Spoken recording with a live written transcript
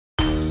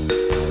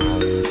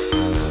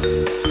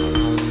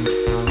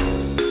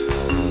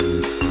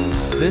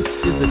This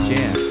is a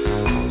jam.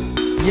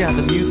 Yeah,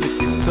 the music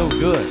is so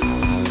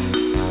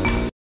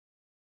good.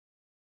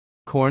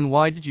 Corn,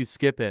 why did you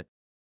skip it?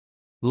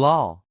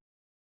 Lol.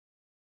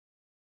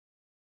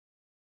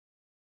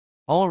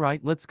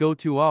 Alright, let's go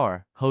to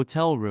our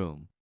hotel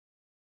room.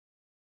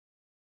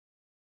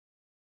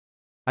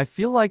 I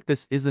feel like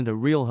this isn't a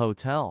real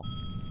hotel.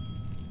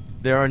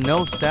 There are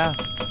no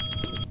staffs.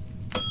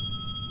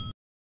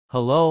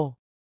 Hello?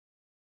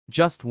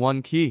 Just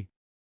one key.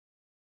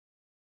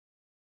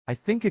 I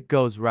think it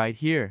goes right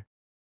here.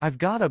 I've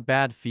got a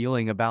bad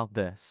feeling about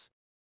this.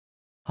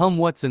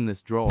 What's in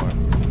this drawer?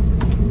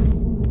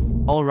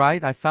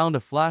 Alright, I found a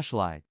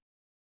flashlight.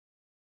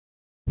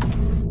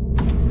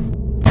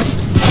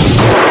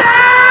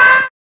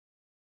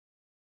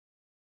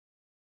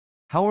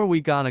 How are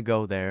we gonna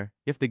go there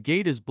if the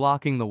gate is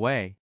blocking the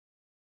way?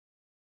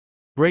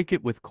 Break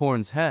it with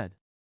Corn's head.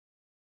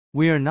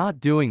 We are not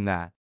doing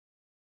that.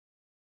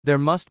 There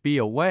must be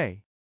a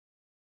way.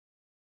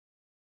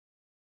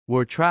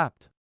 We're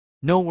trapped.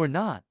 No, we're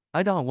not.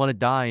 I don't want to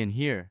die in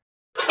here.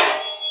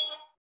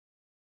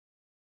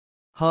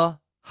 Huh?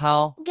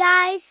 How?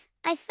 Guys,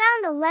 I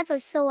found a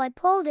lever, so I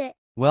pulled it.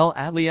 Well,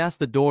 at least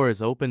the door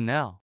is open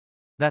now.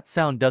 That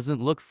sound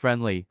doesn't look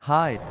friendly.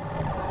 Hide.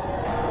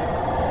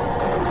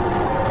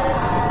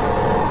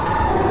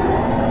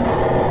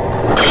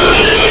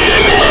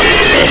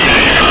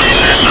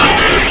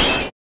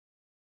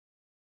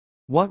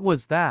 What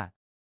was that?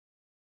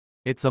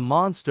 It's a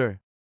monster.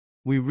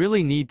 We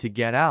really need to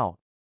get out.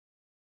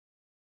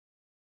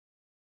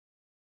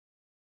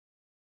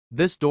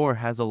 This door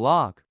has a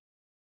lock.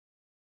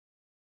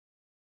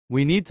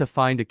 We need to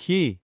find a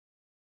key.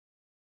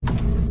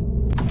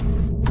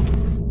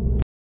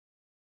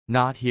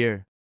 Not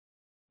here.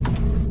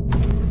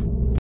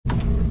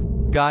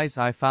 Guys,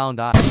 I found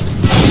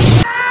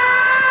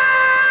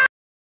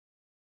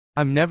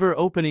I'm never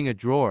opening a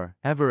drawer,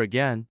 ever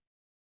again.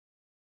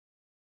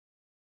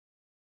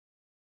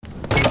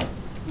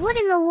 What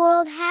in the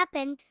world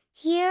happened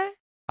here?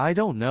 I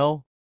don't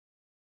know.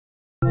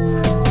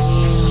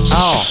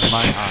 Ow,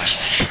 my eye.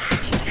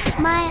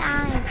 My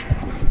eyes.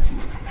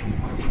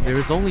 There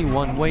is only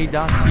one way to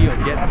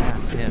get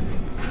past him.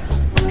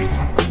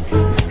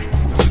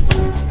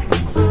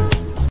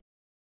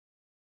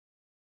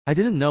 I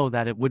didn't know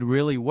that it would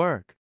really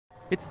work.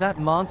 It's that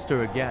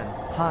monster again.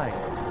 Hide.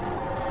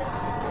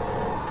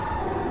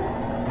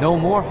 No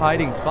more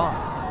hiding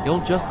spots.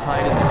 You'll just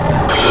hide in this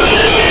vent.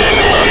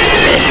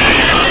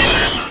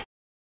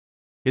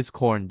 Is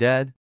Corn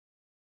dead?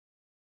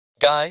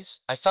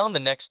 Guys, I found the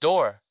next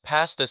door,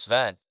 past this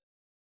vent.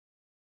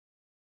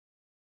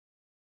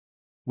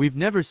 We've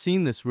never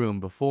seen this room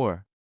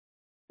before.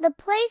 The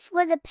place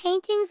where the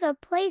paintings are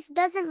placed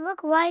doesn't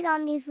look right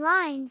on these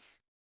lines.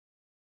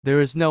 There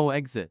is no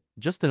exit,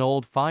 just an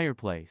old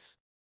fireplace.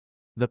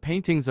 The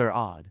paintings are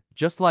odd,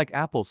 just like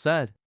Apple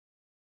said.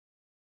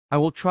 I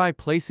will try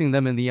placing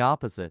them in the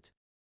opposite.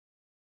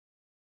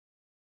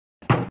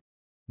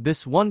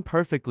 This one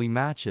perfectly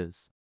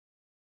matches.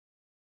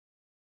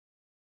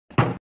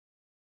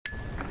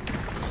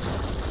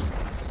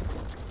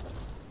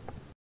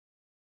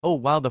 Oh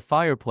wow, the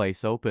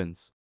fireplace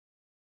opens.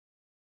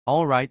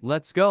 Alright,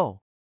 let's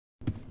go.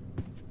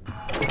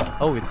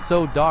 Oh, it's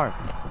so dark.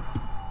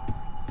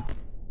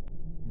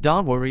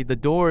 Don't worry, the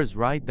door is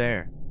right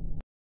there.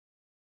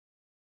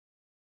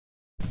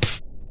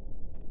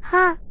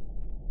 Huh?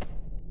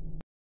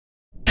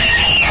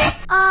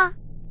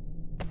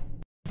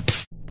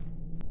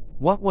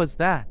 What was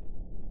that?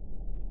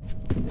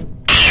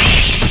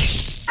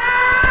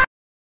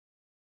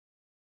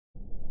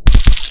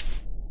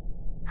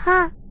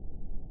 Huh?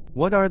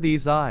 What are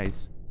these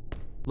eyes?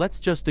 Let's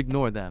just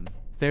ignore them.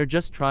 They're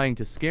just trying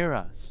to scare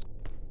us.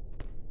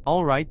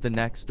 Alright, the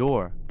next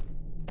door.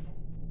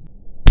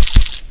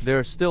 There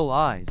are still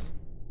eyes.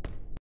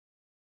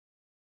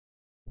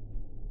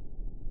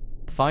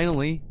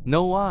 Finally,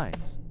 no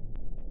eyes.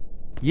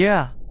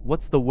 Yeah,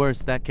 what's the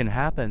worst that can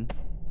happen?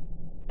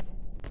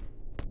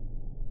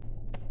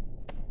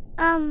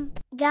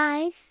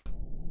 Guys?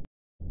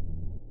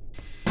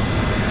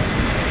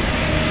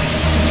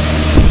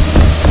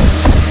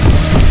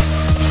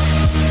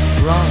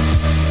 Run.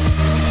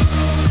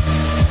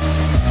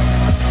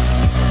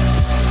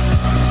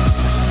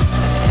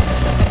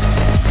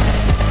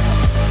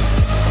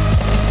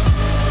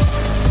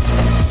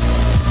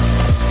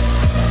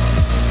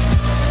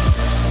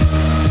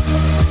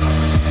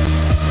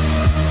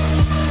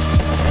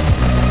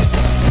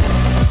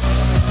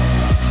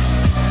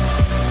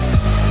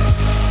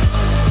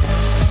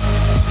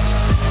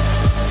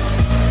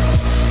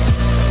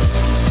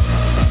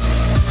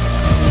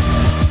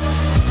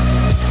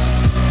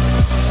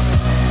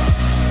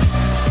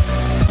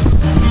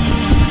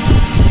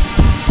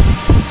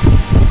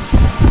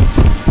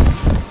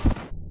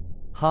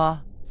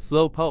 Ha,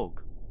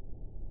 slowpoke.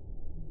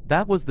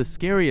 That was the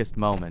scariest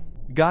moment.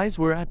 Guys,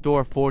 we're at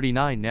door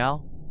 49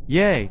 now.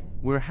 Yay,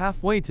 we're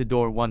halfway to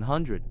door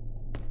 100.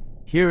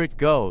 Here it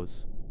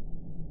goes.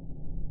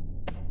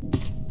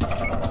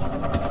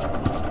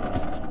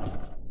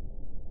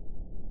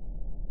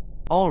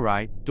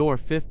 Alright, door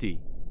 50.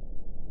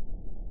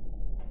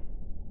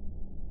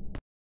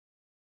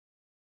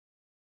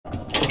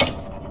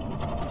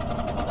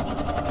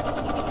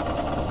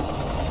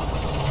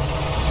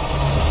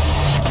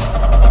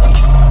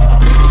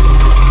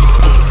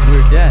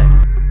 We're dead.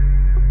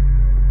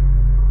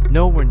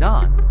 No, we're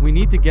not. We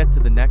need to get to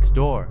the next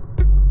door.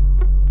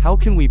 How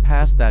can we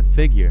pass that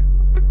figure?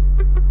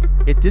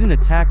 It didn't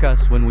attack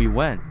us when we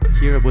went.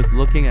 Here it was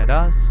looking at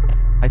us.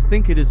 I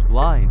think it is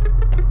blind.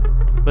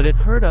 But it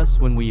heard us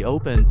when we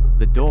opened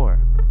the door.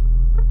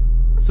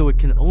 So it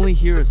can only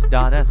hear us.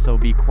 So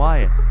be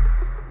quiet.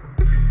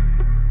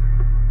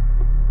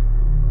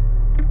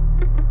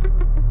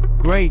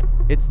 Great,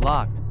 it's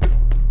locked.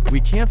 We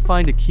can't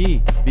find a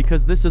key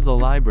because this is a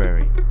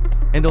library.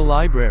 And a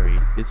library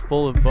is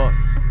full of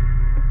books.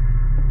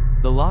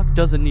 The lock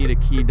doesn't need a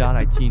key.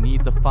 It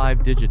needs a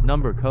 5-digit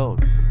number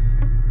code.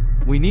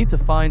 We need to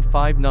find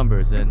 5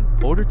 numbers in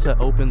order to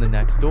open the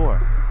next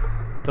door.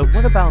 But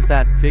what about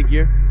that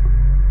figure?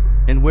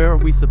 And where are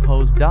we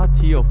supposed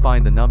to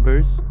find the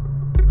numbers?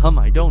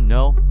 I don't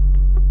know.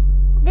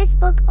 This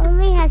book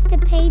only has 2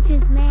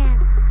 pages,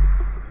 man.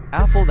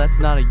 Apple, that's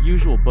not a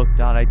usual book.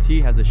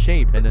 It has a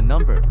shape and a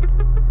number.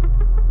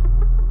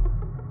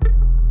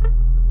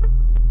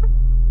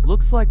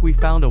 Looks like we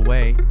found a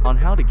way on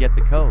how to get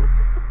the code.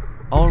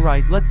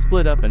 Alright, let's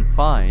split up and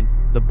find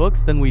the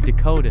books, then we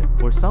decode it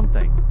or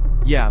something.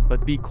 Yeah,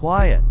 but be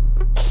quiet.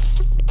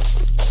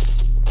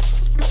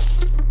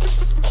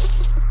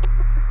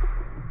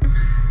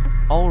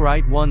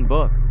 Alright, 1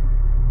 book.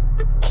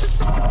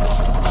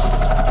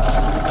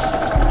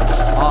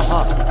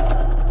 Aha.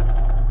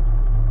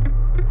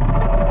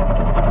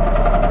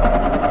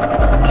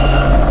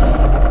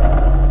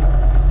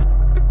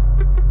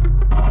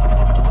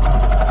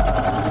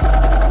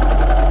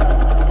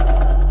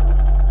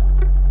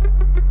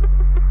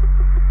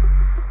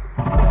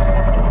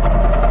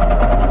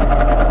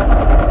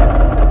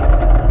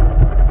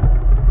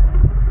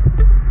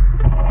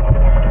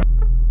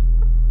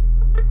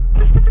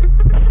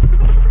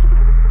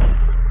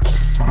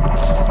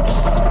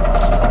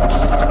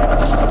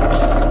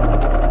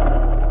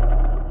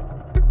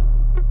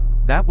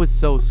 That was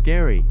so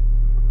scary.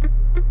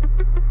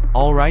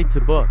 Alright, to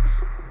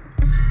books.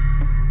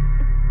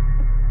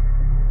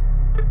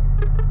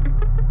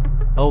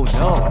 Oh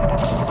no.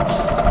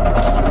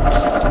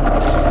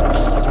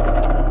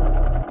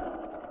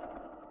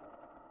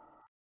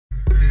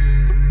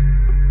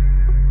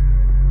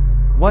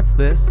 What's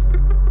this?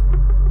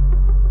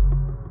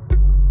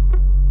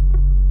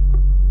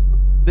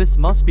 This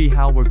must be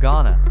how we're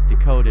gonna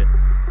decode it.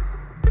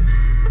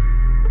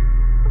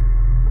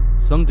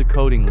 Some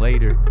decoding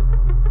later.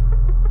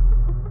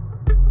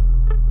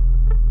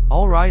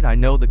 Alright, I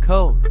know the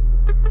code.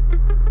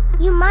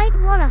 You might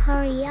want to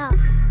hurry up.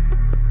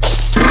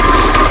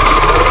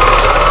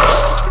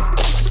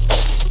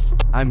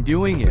 I'm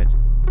doing it.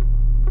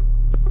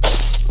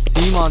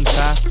 Simon,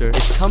 faster,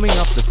 it's coming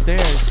up the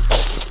stairs.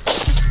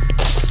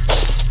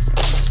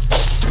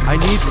 I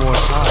need more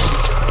time.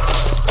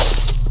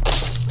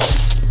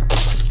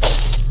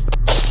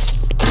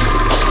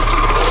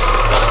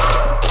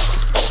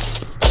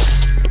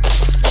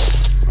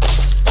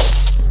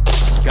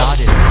 Got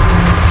it.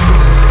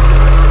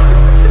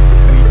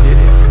 We did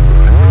it.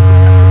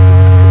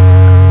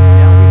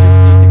 Now we just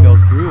need to go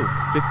through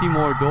 50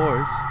 more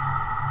doors.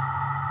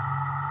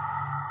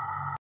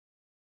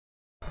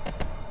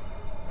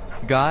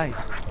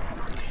 Guys.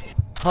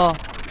 Huh.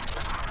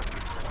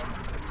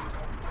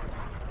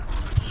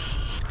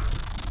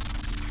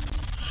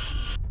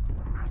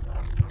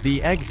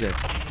 The exit.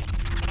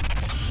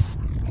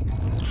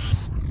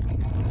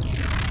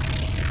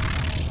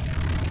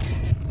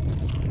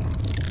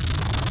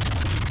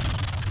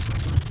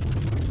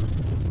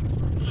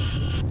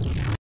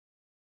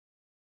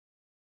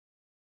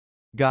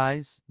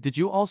 Guys, did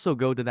you also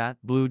go to that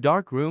blue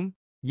dark room?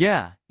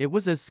 Yeah, it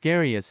was as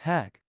scary as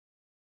heck.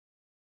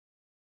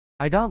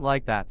 I don't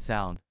like that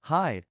sound.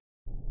 Hide.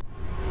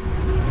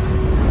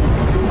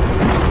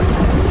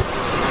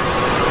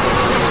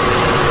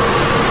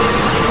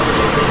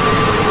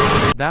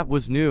 That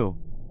was new.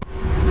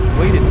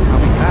 Wait, it's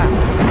coming back.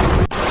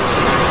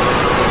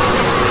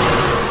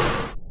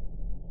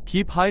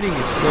 Keep hiding,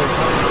 it's still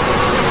coming.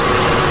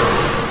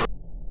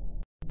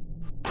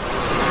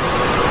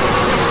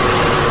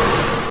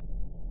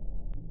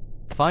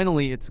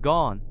 Finally, it's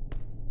gone.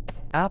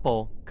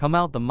 Apple, come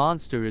out, the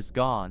monster is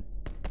gone.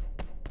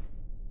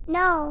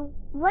 No,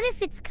 what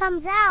if it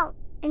comes out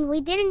and we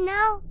didn't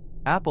know?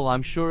 Apple,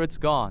 I'm sure it's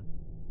gone.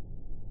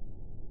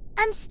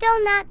 I'm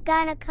still not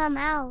gonna come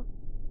out.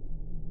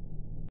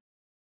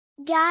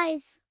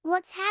 Guys,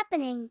 what's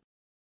happening?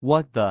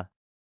 What the?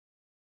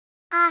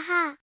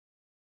 Aha.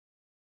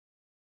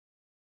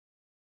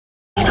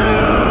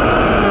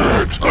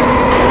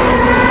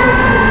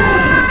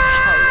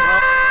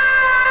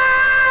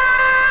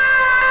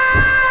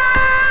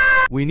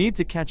 We need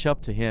to catch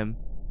up to him.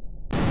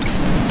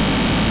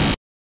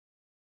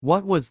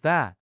 What was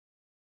that?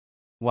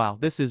 Wow,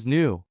 this is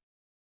new.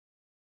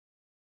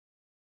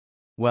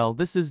 Well,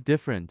 this is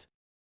different.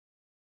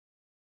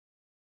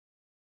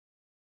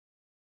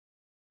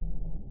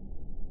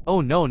 Oh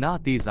no,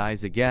 not these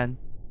eyes again.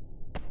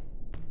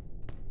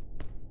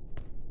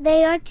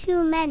 They are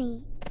too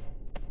many.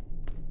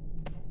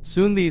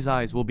 Soon these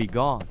eyes will be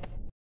gone.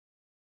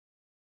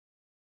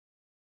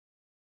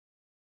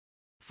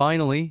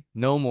 Finally,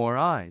 no more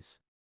eyes.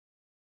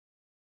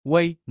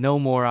 Wait, no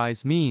more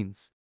eyes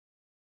means.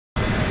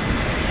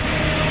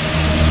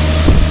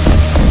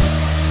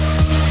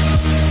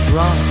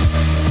 Run.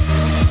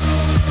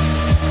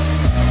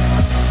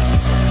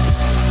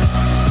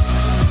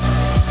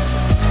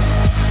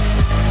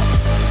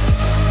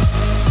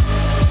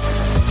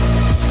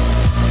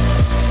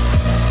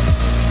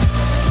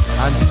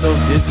 I'm so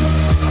dizzy.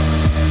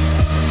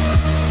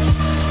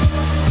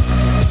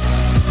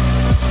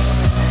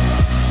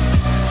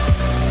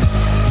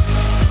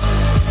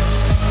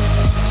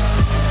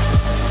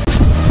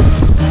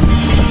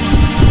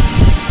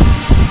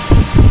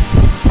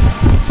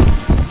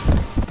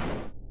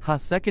 Ha,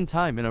 second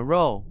time in a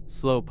row,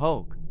 slow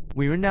poke.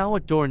 We are now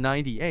at door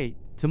 98,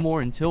 to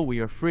more until we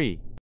are free.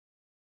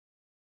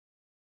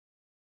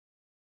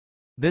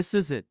 This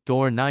is it,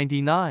 door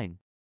 99.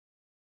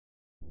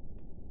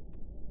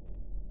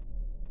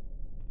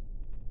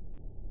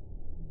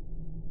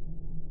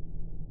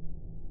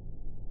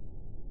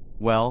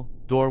 Well,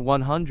 door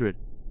 100.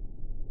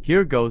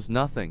 Here goes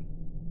nothing.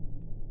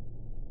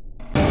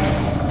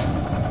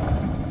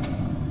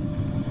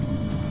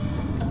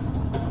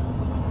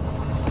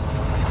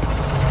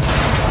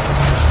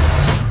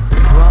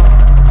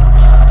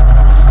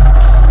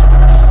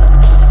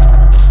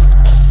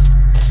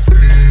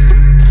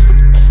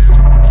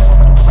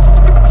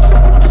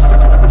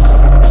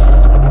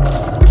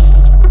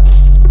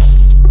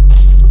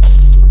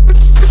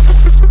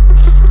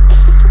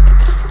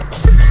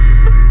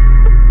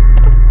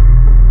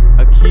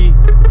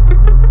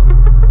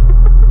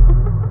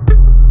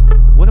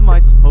 What am I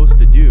supposed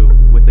to do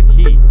with a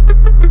key?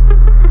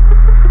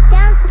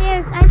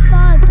 Downstairs I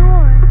saw a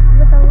door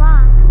with a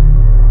lock.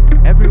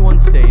 Everyone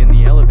stay in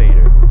the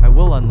elevator. I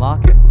will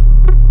unlock it.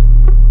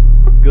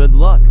 Good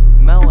luck,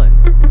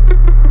 Melon.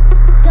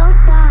 Don't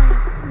die,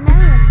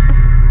 Melon.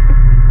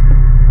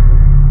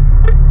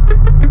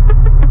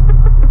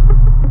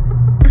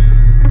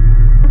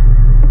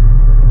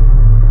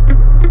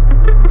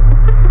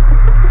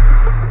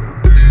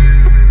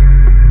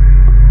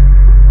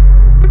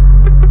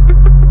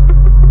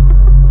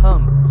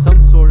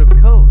 Some sort of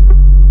code.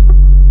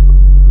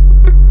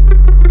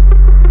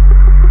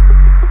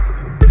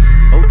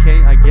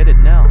 Okay, I get it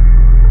now.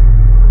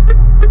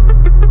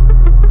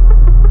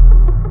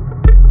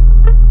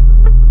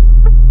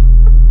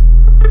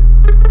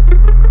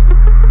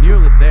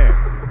 Nearly there.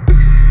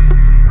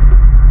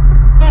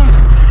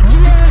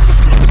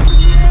 Yes!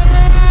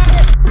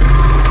 Yes!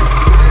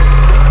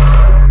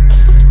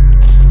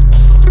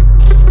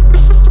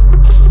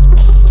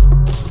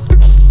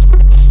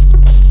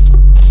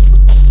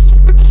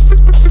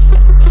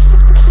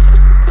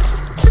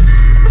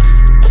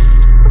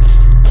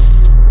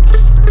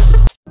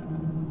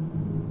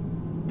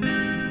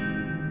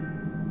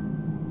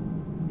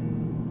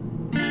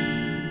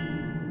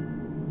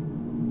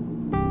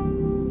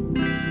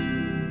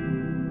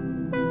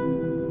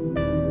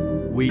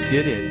 We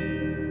did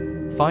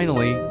it.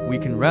 Finally, we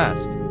can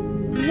rest.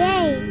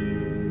 Yay!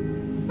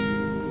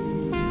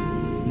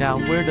 Now,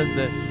 where does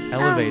this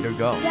elevator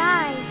go?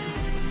 Die.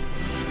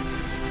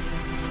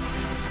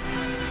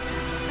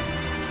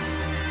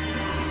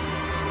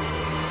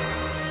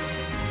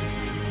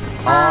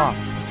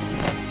 Ah!